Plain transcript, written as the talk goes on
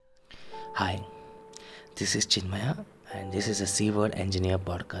Hi, this is Chinmaya, and this is a C Word Engineer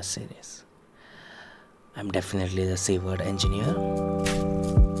podcast series. I'm definitely the C Word Engineer.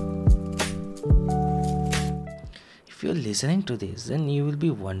 If you're listening to this, then you will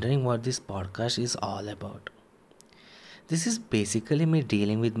be wondering what this podcast is all about. This is basically me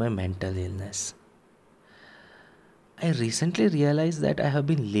dealing with my mental illness. I recently realized that I have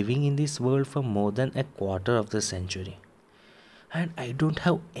been living in this world for more than a quarter of the century, and I don't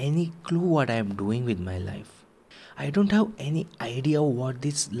have any clue what I am doing with my life. I don't have any idea what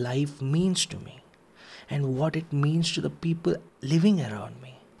this life means to me and what it means to the people living around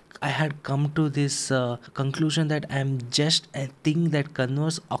me. I had come to this conclusion that I am just a thing that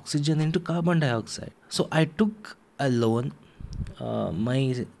converts oxygen into carbon dioxide. So I took a loan.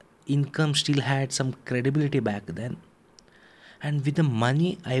 My income still had some credibility back then, and with the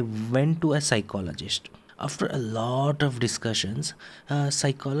money, I went to a psychologist. After a lot of discussions, a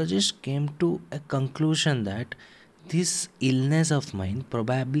psychologist came to a conclusion that this illness of mine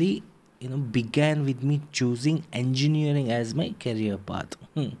probably began with me choosing engineering as my career path.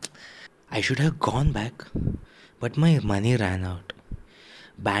 I should have gone back, but my money ran out.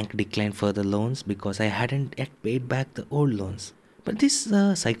 Bank declined further loans because I hadn't yet paid back the old loans. But this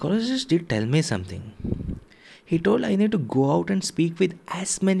psychologist did tell me something. He told I need to go out and speak with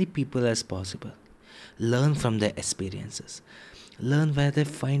as many people as possible, learn from their experiences, learn where they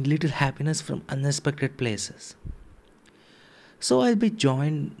find little happiness from unexpected places. So I'll be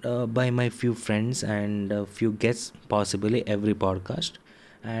joined by my few friends and a few guests, possibly every podcast,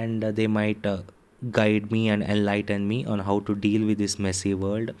 and they might guide me and enlighten me on how to deal with this messy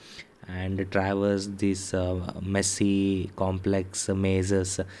world and traverse these messy, complex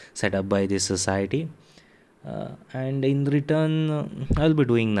mazes set up by this society. And in return, I'll be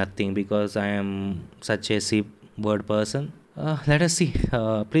doing nothing because I am such a C word person. Let us see.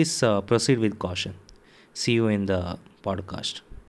 Please proceed with caution. See you in the podcast.